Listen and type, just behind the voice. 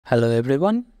Hello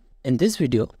everyone. In this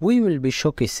video, we will be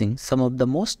showcasing some of the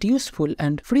most useful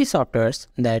and free softwares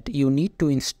that you need to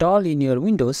install in your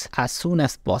Windows as soon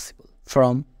as possible.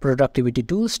 From productivity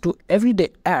tools to everyday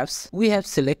apps, we have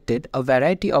selected a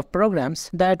variety of programs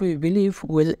that we believe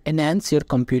will enhance your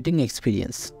computing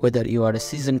experience. Whether you are a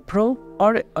seasoned pro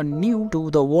or a new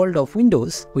to the world of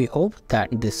Windows, we hope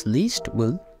that this list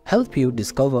will help you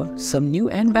discover some new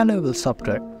and valuable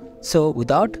software. So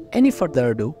without any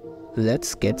further ado,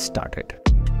 let's get started.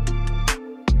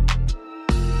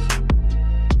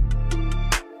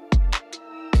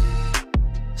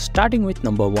 Starting with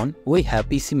number 1, we have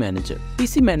PC Manager.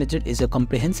 PC Manager is a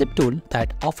comprehensive tool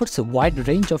that offers a wide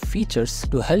range of features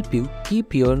to help you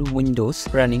keep your Windows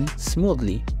running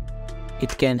smoothly.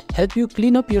 It can help you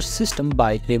clean up your system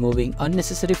by removing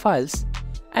unnecessary files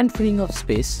and freeing up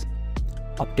space,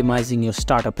 optimizing your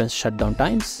startup and shutdown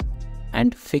times,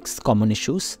 and fix common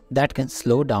issues that can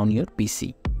slow down your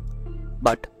PC.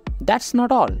 But that's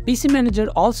not all. PC Manager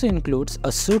also includes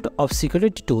a suite of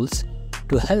security tools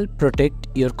to help protect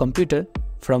your computer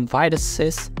from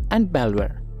viruses and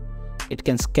malware. It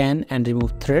can scan and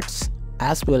remove threats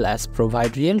as well as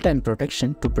provide real-time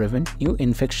protection to prevent new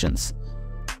infections.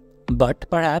 But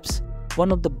perhaps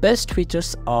one of the best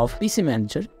features of PC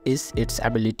Manager is its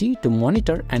ability to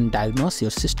monitor and diagnose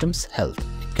your system's health.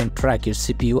 It can track your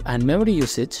CPU and memory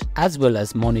usage as well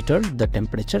as monitor the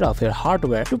temperature of your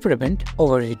hardware to prevent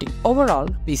overheating. Overall,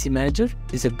 PC Manager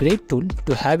is a great tool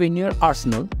to have in your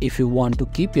arsenal if you want to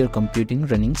keep your computing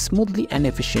running smoothly and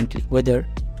efficiently. Whether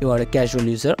you are a casual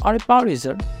user or a power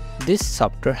user, this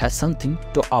software has something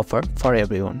to offer for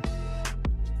everyone.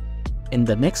 In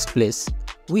the next place,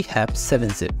 we have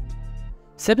 7-Zip.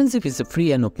 7-Zip is a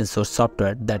free and open source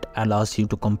software that allows you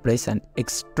to compress and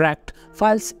extract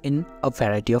files in a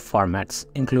variety of formats,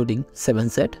 including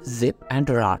 7Z, zip, and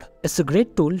RAR. It's a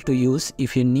great tool to use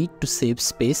if you need to save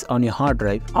space on your hard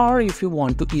drive or if you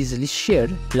want to easily share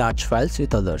large files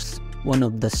with others. One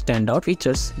of the standout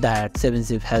features that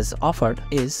 7-Zip has offered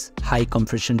is high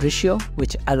compression ratio,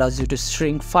 which allows you to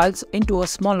shrink files into a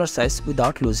smaller size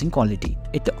without losing quality.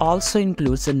 It also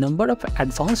includes a number of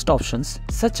advanced options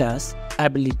such as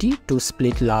ability to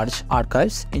split large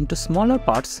archives into smaller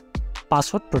parts,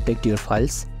 password protect your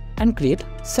files, and create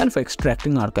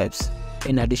self-extracting archives.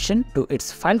 In addition to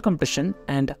its file compression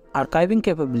and archiving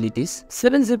capabilities,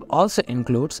 7-Zip also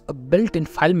includes a built-in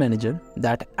file manager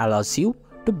that allows you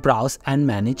to browse and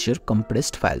manage your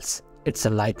compressed files. It's a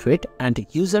lightweight and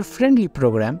user-friendly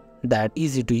program that's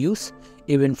easy to use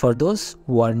even for those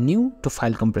who are new to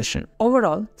file compression.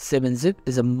 Overall, 7-Zip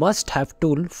is a must-have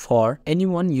tool for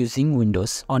anyone using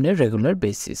Windows on a regular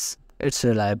basis. It's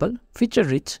reliable,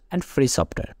 feature-rich, and free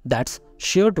software that's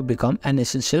sure to become an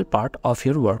essential part of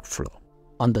your workflow.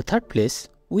 On the third place,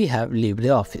 we have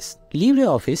LibreOffice.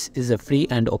 LibreOffice is a free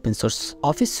and open source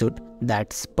office suite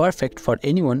that's perfect for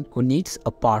anyone who needs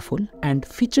a powerful and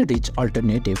feature-rich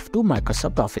alternative to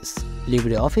Microsoft Office.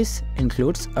 LibreOffice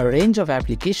includes a range of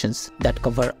applications that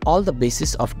cover all the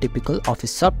bases of typical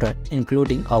Office software,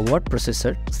 including a word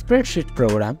processor, spreadsheet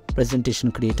program,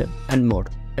 presentation creator, and more.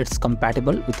 It's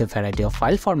compatible with a variety of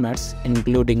file formats,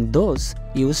 including those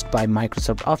used by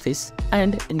Microsoft Office,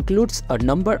 and includes a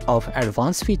number of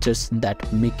advanced features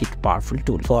that make it a powerful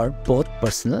tool for both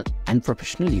personal and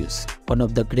professional use. One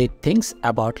of the great things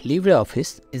about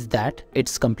LibreOffice is that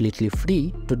it's completely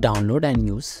free to download and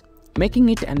use, making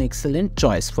it an excellent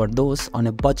choice for those on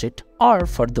a budget or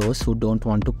for those who don't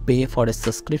want to pay for a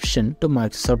subscription to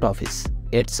Microsoft Office.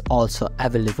 It's also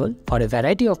available for a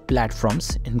variety of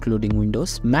platforms including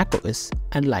Windows, macOS,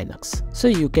 and Linux, so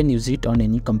you can use it on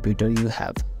any computer you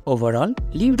have. Overall,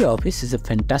 LibreOffice is a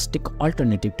fantastic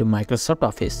alternative to Microsoft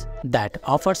Office that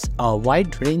offers a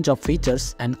wide range of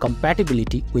features and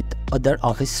compatibility with other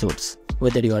Office suites.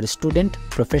 Whether you are a student,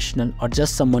 professional, or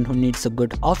just someone who needs a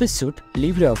good Office suite,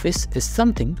 LibreOffice is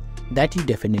something that you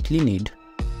definitely need.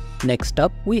 Next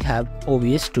up, we have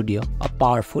OBS Studio, a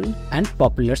powerful and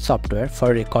popular software for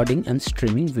recording and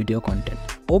streaming video content.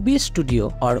 OBS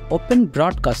Studio, or Open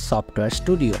Broadcast Software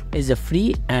Studio, is a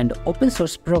free and open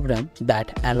source program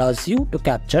that allows you to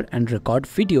capture and record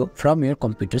video from your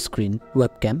computer screen,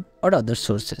 webcam, or other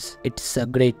sources. It's a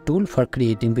great tool for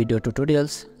creating video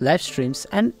tutorials, live streams,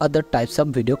 and other types of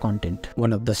video content.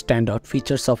 One of the standout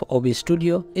features of OBS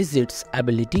Studio is its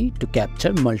ability to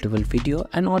capture multiple video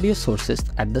and audio sources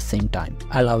at the same time,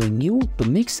 allowing you to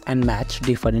mix and match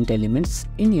different elements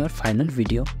in your final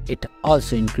video. It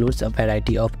also includes a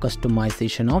variety of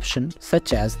customization options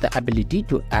such as the ability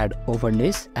to add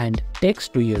overlays and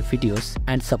text to your videos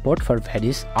and support for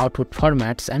various output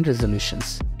formats and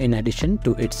resolutions. In addition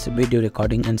to its video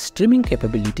recording and streaming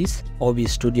capabilities,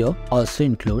 OBS Studio also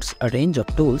includes a range of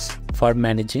tools for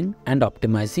managing and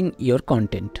optimizing your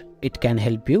content. It can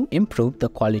help you improve the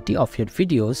quality of your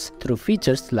videos through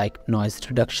features like noise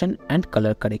reduction and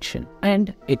color correction.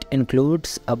 And it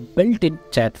includes a built-in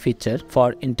chat feature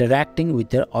for interacting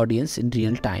with your audience in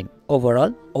real time.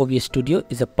 Overall, OBS Studio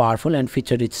is a powerful and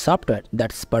feature-rich software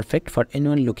that's perfect for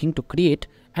anyone looking to create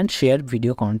and share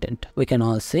video content. We can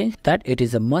all say that it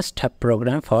is a must-have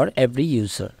program for every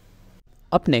user.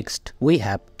 Up next, we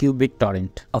have P2P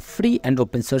Torrent, a free and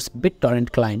open source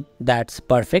BitTorrent client that's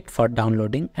perfect for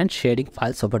downloading and sharing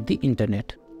files over the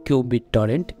internet. P2P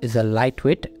Torrent is a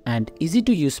lightweight and easy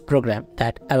to use program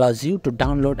that allows you to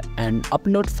download and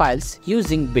upload files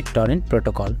using BitTorrent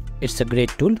protocol. It's a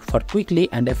great tool for quickly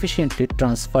and efficiently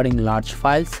transferring large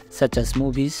files such as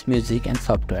movies, music, and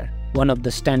software. One of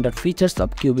the standard features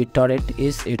of P2P Torrent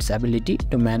is its ability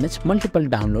to manage multiple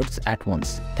downloads at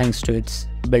once. Thanks to its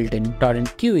built-in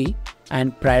torrent queue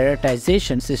and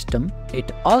prioritization system,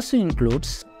 it also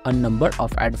includes a number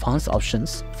of advanced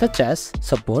options such as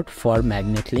support for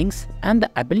magnet links and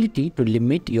the ability to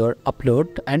limit your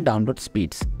upload and download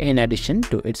speeds. In addition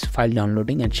to its file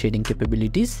downloading and sharing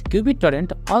capabilities, P2P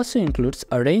Torrent also includes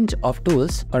a range of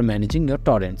tools for managing your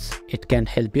torrents. It can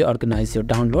help you organize your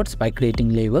downloads by creating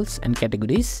labels and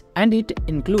categories, and it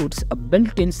includes a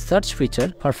built-in search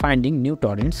feature for finding new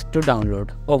torrents to download.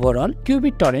 Overall,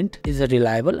 P2P Torrent is a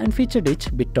reliable and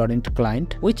feature-rich BitTorrent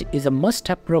client, which is a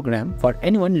must-have program for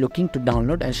anyone looking to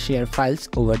download and share files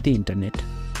over the internet.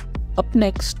 Up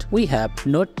next, we have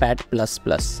Notepad++.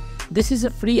 This is a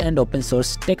free and open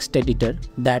source text editor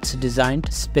that's designed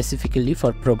specifically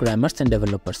for programmers and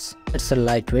developers. It's a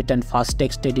lightweight and fast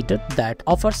text editor that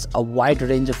offers a wide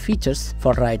range of features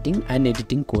for writing and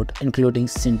editing code, including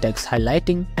syntax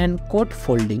highlighting and code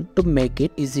folding to make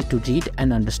it easy to read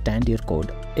and understand your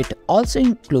code. It also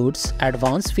includes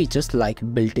advanced features like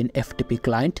built-in FTP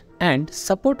client and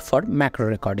support for macro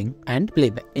recording and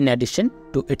playback. In addition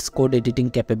to its code editing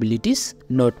capabilities,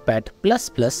 Notepad++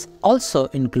 also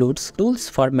includes tools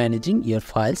for managing your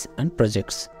files and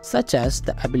projects, such as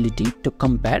the ability to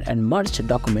compare and merge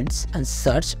documents and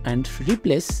search and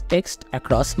replace text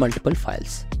across multiple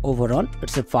files. Overall,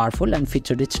 it's a powerful and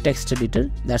feature-rich text editor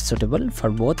that's suitable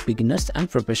for both beginners and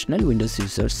professional Windows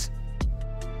users.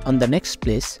 On the next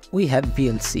place, we have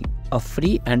VLC, a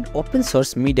free and open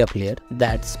source media player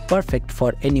that's perfect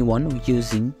for anyone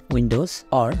using Windows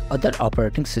or other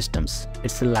operating systems.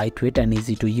 It's lightweight and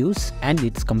easy to use, and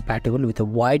it's compatible with a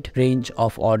wide range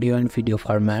of audio and video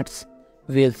formats.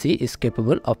 VLC is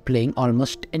capable of playing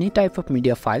almost any type of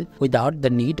media file without the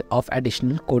need of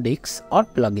additional codecs or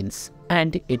plugins.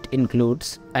 And it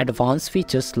includes advanced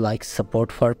features like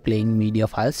support for playing media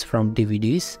files from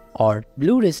DVDs or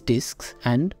Blu-ray discs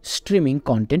and streaming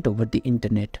content over the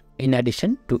internet. In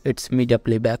addition to its media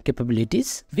playback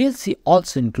capabilities, VLC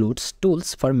also includes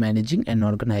tools for managing and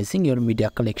organizing your media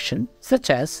collection, such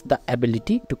as the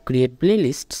ability to create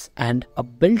playlists and a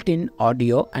built-in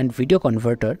audio and video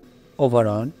converter.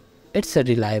 Overall, it's a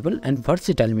reliable and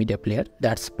versatile media player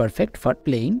that's perfect for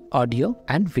playing audio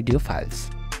and video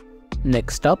files.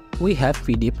 Next up, we have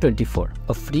PDF24,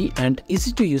 a free and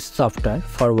easy-to-use software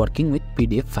for working with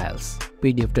PDF files.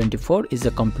 PDF24 is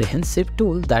a comprehensive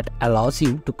tool that allows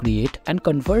you to create and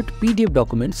convert PDF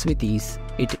documents with ease.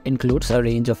 It includes a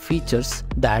range of features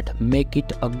that make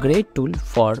it a great tool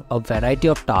for a variety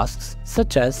of tasks,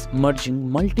 such as merging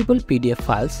multiple PDF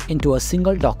files into a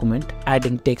single document,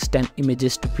 adding text and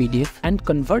images to PDF, and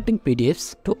converting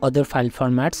PDFs to other file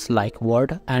formats like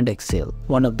Word and Excel.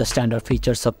 One of the standard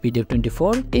features of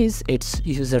PDF24 is its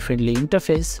user-friendly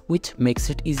interface, which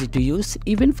makes it easy to use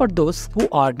even for those who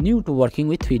are new to working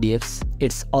with PDFs.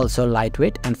 It's also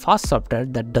lightweight and fast software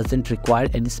that doesn't require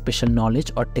any special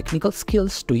knowledge or technical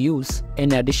skills to use.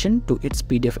 In addition to its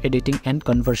PDF editing and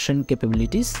conversion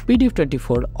capabilities,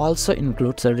 PDF24 also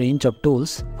includes a range of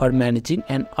tools for managing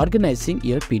and organizing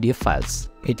your PDF files.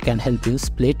 It can help you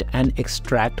split and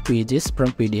extract pages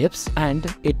from PDFs, and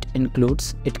it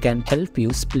can help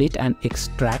you split and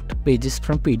extract pages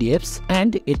from PDFs,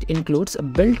 and it includes a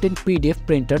built-in PDF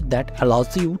printer that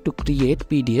allows you to create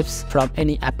PDFs from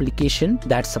any application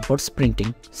that supports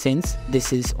printing. Since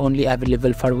this is only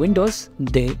available for Windows,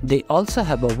 they also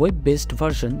have a web-based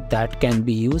version that can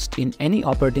be used in any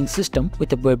operating system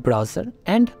with a web browser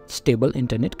and stable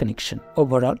internet connection.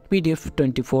 Overall,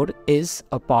 PDF24 is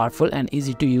a powerful and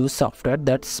easy to use software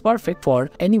that's perfect for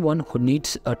anyone who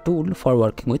needs a tool for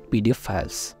working with PDF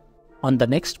files. On the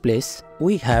next place,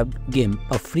 we have GIMP,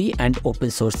 a free and open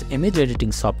source image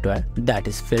editing software that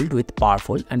is filled with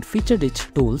powerful and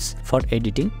feature-rich tools for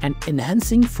editing and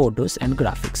enhancing photos and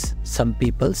graphics. Some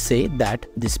people say that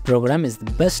this program is the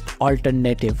best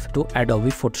alternative to Adobe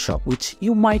Photoshop, which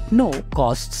you might know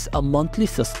costs a monthly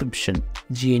subscription.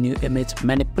 GNU Image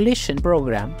Manipulation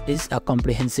Program is a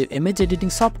comprehensive image editing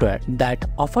software that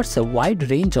offers a wide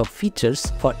range of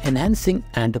features for enhancing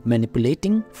and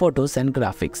manipulating photos and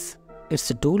graphics. It's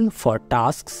a tool for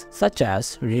tasks such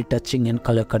as retouching and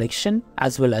color correction,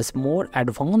 as well as more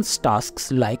advanced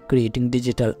tasks like creating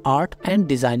digital art and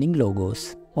designing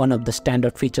logos. One of the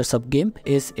standard features of GIMP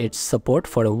is its support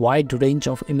for a wide range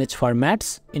of image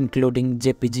formats, including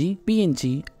JPG,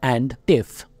 PNG, and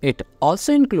TIFF. It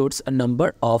also includes a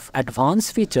number of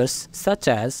advanced features such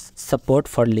as support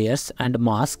for layers and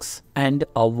masks, and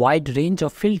a wide range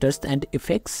of filters and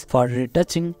effects for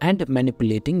retouching and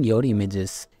manipulating your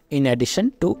images. In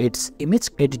addition to its image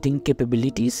editing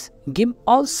capabilities, GIMP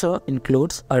also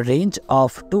includes a range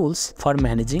of tools for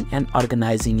managing and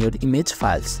organizing your image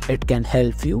files. It can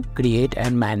help you create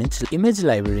and manage image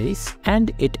libraries,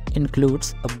 and it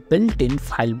includes a built-in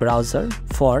file browser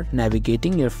for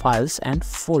navigating your files and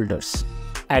folders.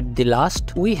 At the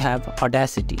last, we have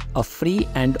Audacity, a free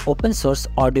and open source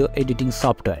audio editing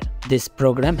software. This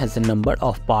program has a number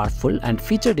of powerful and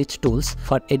feature-rich tools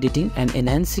for editing and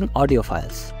enhancing audio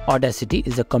files. Audacity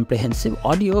is a comprehensive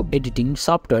audio editing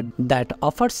software that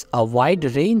offers a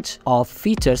wide range of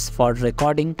features for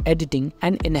recording, editing,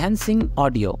 and enhancing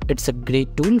audio. It's a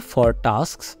great tool for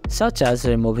tasks such as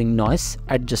removing noise,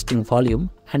 adjusting volume,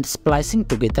 and splicing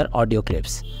together audio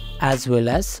clips, as well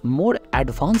as more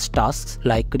advanced tasks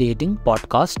like creating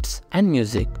podcasts and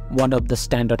music. One of the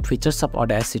standard features of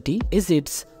Audacity is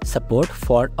its support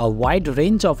for a wide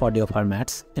range of audio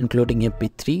formats, including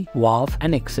MP3, WAV,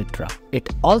 and etc. It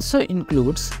also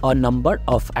includes a number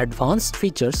of advanced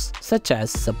features such as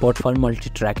support for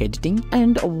multi-track editing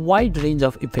and a wide range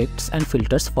of effects and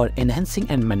filters for enhancing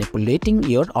and manipulating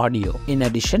your audio. In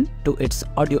addition to its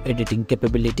audio editing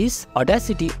capabilities,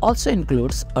 Audacity also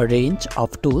includes a range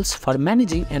of tools for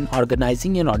managing and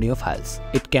organizing your audio files.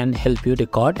 It can help you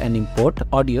record and import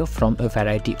audio from a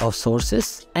variety of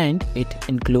sources, and it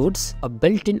includes a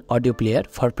built-in audio player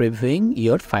for previewing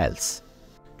your files.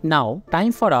 Now,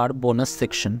 time for our bonus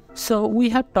section. So we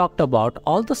have talked about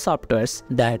all the softwares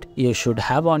that you should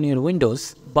have on your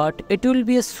Windows, but it will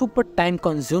be a super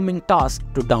time-consuming task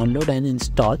to download and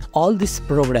install all these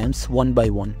programs one by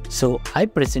one. So I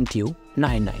present you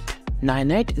Ninite.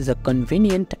 Ninite is a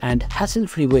convenient and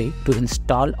hassle-free way to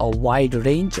install a wide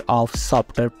range of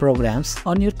software programs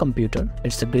on your computer.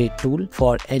 It's a great tool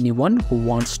for anyone who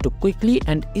wants to quickly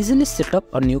and easily set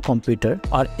up a new computer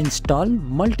or install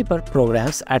multiple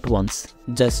programs at once.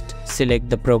 Just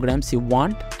select the programs you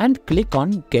want and click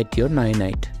on Get Your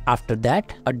Ninite. After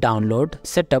that, a download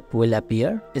setup will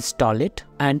appear, install it,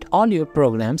 and all your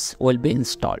programs will be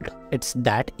installed. It's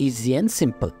that easy and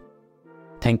simple.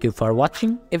 Thank you for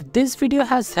watching. If this video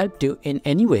has helped you in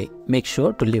any way, make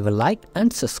sure to leave a like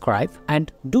and subscribe,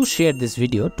 and do share this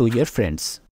video to your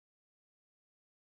friends.